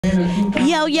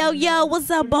Yo, yo, yo,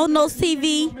 what's up, Bonose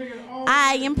TV?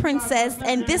 I am Princezz,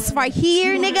 and this right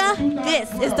here, nigga, this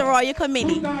is the Royal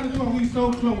Committee.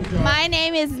 My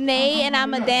name is Nay, and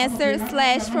I'm a dancer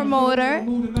slash promoter.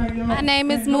 My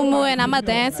name is Mumu, and I'm a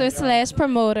dancer slash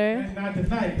promoter.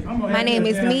 My name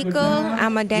is Mika.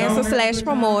 I'm a dancer slash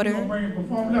promoter.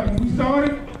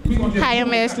 Hi,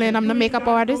 I'm Ashley, and I'm the makeup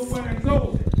artist.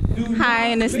 Hi,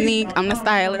 and it's Neek. I'm the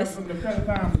stylist.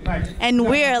 And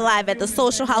we're live at the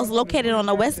Social House located on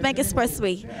the West Bank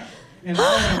Expressway.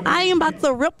 I am about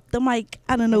to rip the mic.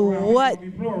 I don't know what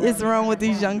is wrong with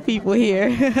these young people here.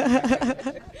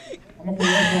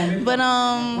 But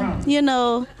you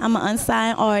know, I'm an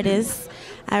unsigned artist.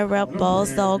 I rep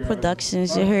Balls Dog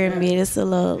Productions. You heard me. This is a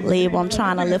little label I'm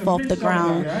trying to lift off the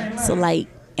ground. So like,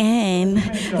 and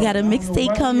we got a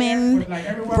mixtape coming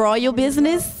for all your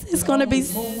business. It's gonna be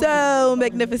so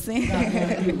magnificent.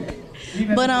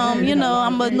 But you know,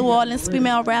 I'm a New Orleans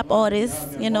female rap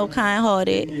artist, you know,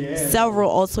 kind-hearted,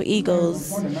 several alter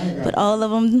egos, but all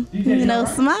of them, you know,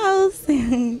 smiles.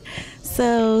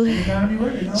 So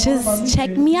just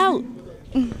check me out.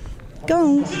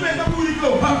 Go.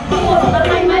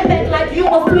 Behind my back like you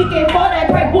was tweaking for that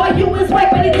crack. Boy, you was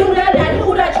right when you do that.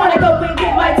 Who that trying to go and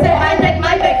get my tech? My neck,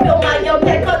 my back, feel my young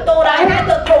neck. Cut throat, I had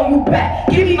to throw you back.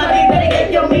 Give me my beat, better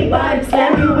get your meat body.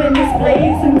 Slam you in this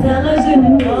place, intelligent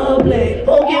in public.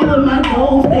 Poking with my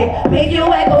toe stick, make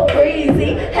you act go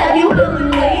crazy. Have you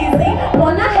feeling lazy?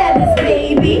 Wanna have this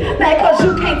baby? Mad cause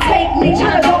you can't take me.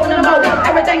 Tryna go in the mouth,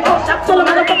 everything goes up till the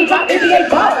motherfucking drop NBA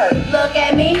ball. Look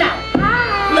at me now.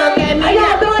 Look at me. How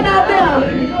y'all doing out there?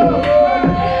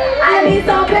 I need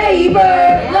some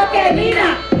paper. Look at me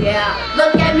now. Yeah,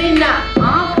 look at me now.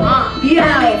 Yeah, I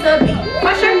need to be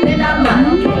fresher than I'm not.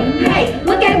 Hey,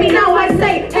 look at me now, I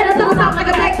say. Head to the top like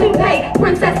a black toupee.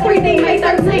 Princezz 3D, May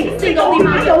 13th. Cinco de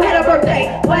Mayo had a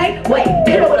birthday. Wait,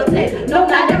 hit her with a 10. No,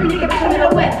 not every nigga bitch I'm in a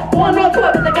wet. One more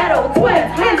tour with the ghetto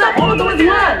twins. Hands up, all I do is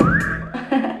one.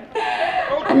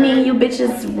 I mean, you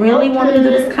bitches really want me to do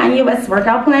this Kanye West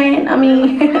workout plan? I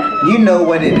mean... You know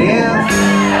what it is.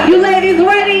 You ladies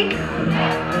ready?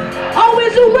 Oh,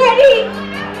 is you ready?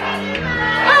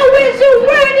 Oh, is you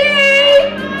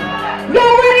ready?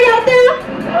 Y'all ready out there?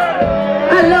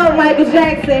 I love Michael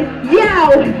Jackson. Yo,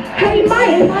 hey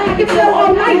Mike, I can feel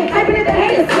all night. Hyping at the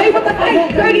haters, play with the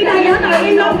fight. Dirty Diana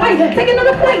in no fight. Take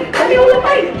another plate, let me on the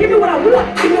fight. Give me what I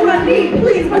want, give me what I need.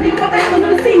 Please, but these fuck ass under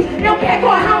the seat. They don't care for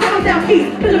how I'm down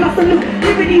peace. Feeling my salute,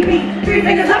 liberty beat. 3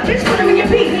 fingers up, bitch, put them in your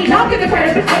feet. Now give the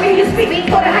credit, bitch, put me in your speak.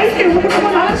 So the high school, looking for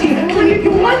monology. When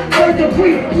you want, third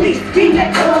degree, please. Be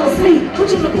let go of sleep.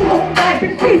 Put you in the pool, vibe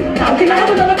and free. Now can I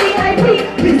have another VIP?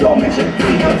 Please don't mention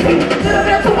VIP. Little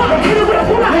bit of tomorrow, hit it with a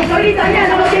pull out. Dirty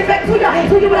Diana, I'ma get back to ya.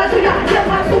 Do you what I do ya? Let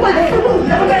my soul out.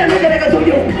 Never met a nigga that can do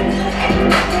you.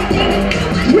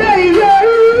 Yeah,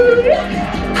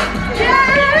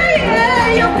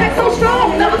 your pack so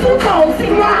strong, never too cold. See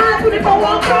my eyes when they go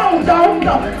on chrome. Don't.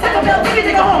 Take a bell, take a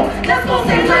nigga home. Let's go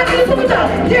same time for the super.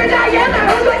 Dear Diana, I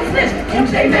heard like a snitch.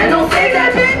 MJ, man, don't say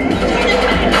that, bitch.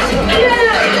 Yeah.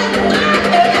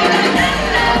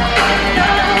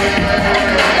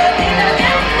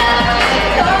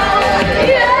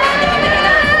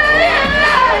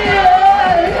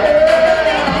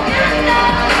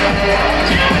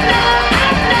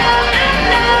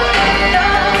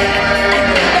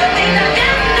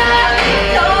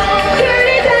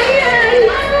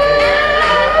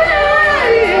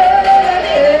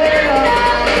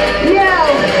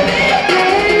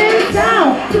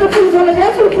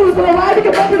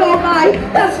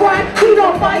 That's right, we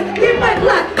don't fight. Get my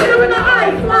black, hit her in the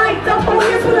eye. Fly, dump on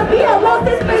here to the beer. Lost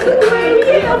this space with 3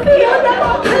 years. Feel that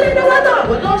all killing the weather.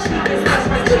 With no shit, this guy's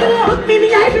right to the hook.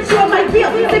 Me, I can show my deal.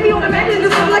 Take me on the mat and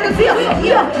just like a deal.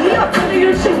 Yeah, tell me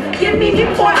the truth. Give me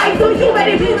before I do you.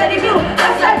 Ready, you.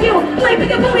 That's like you. Play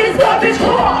big and booty and garbage.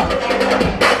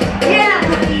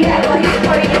 Yeah, well, he's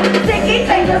for you. Taking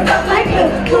fingers up like you.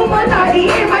 Illuminati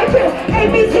in my crew.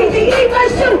 ABCD in my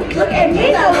shoe. Look at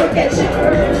me now, look at you.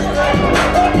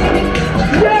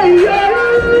 Yeah.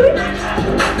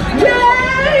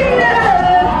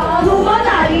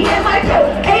 Illuminati in my crew.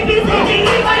 ABCD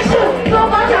in my shoe.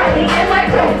 Illuminati in my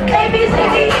crew.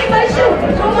 ABCD in my shoe.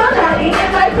 Illuminati in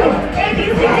my crew.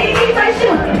 ABCD in my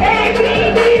shoe.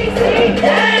 ABCD.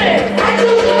 Yeah. I do.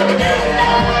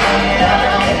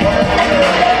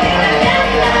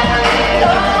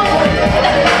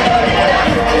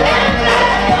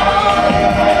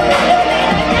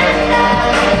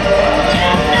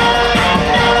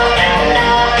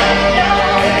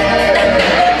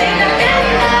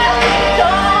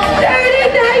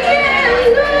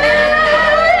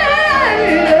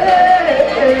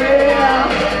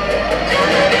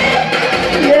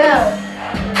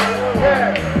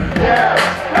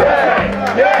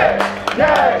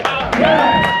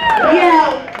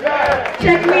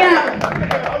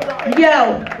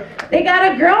 Yo, they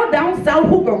got a girl down south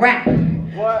who can rap.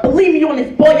 What? Believe me on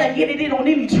this, boy, I get it in on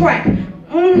any track.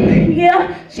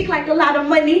 Yeah, she like a lot of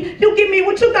money. You give me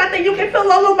what you got, then you can feel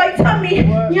all over my tummy.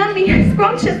 What? Yummy,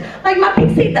 scrumptious, like my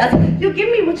pixitas. You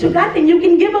give me what you got, then you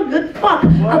can give a good fuck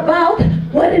about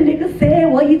what a nigga said,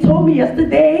 what he told me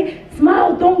yesterday.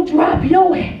 Smile, don't drop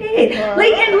your head.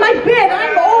 Lay in my bed,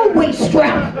 I'm always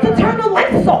strapped to turn the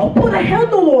lights off, put a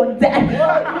handle on that.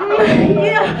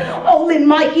 Yeah, all in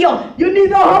my ear. You need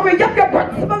to hurry up, your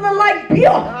breath smelling like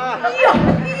beer.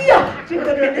 Yeah. She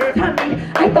looked at his tummy.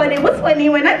 I thought it was funny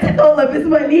when I took all of his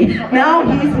money. Now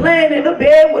he's laying in the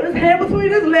bed with his hand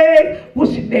between his legs,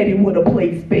 wishing that he would have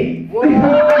played spades.